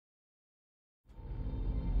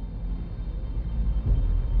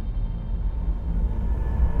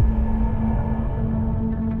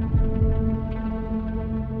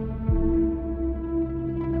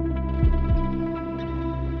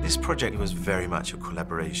This project was very much a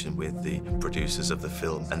collaboration with the producers of the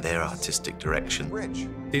film and their artistic direction.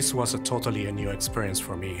 This was a totally new experience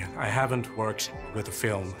for me. I haven't worked with a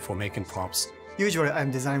film for making props. Usually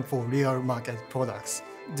I'm designing for real market products.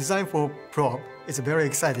 Design for prop is very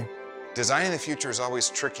exciting. Designing the future is always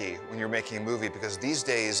tricky when you're making a movie because these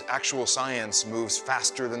days actual science moves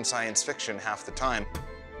faster than science fiction half the time.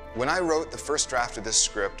 When I wrote the first draft of this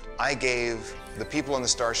script, I gave the people on the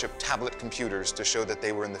starship tablet computers to show that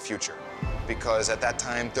they were in the future. Because at that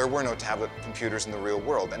time, there were no tablet computers in the real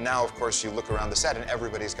world. And now, of course, you look around the set and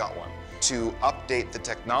everybody's got one. To update the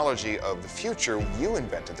technology of the future, you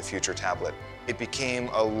invented the future tablet. It became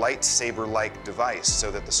a lightsaber-like device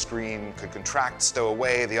so that the screen could contract, stow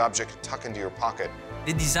away, the object could tuck into your pocket.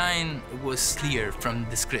 The design was clear from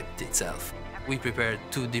the script itself. We prepared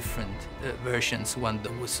two different versions, one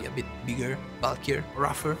that was a bit bigger, bulkier,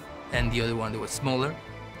 rougher, and the other one that was smaller.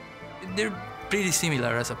 They're pretty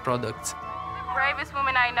similar as a product. The bravest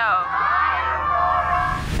woman I know.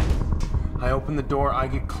 I open the door, I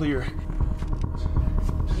get clear.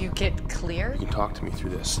 You get clear? You can talk to me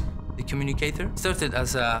through this. The communicator started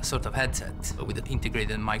as a sort of headset with an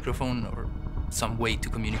integrated microphone or some way to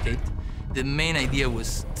communicate. The main idea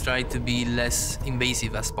was try to be less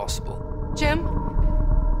invasive as possible. Jim?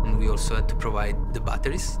 And we also had to provide the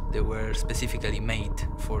batteries. They were specifically made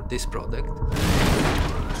for this product.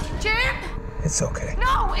 Jim? It's okay.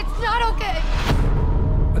 No, it's not okay.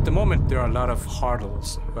 At the moment, there are a lot of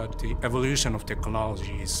hurdles, but the evolution of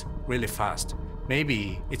technology is really fast.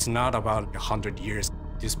 Maybe it's not about 100 years.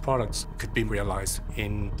 These products could be realized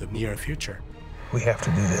in the near future. We have to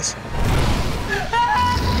do this.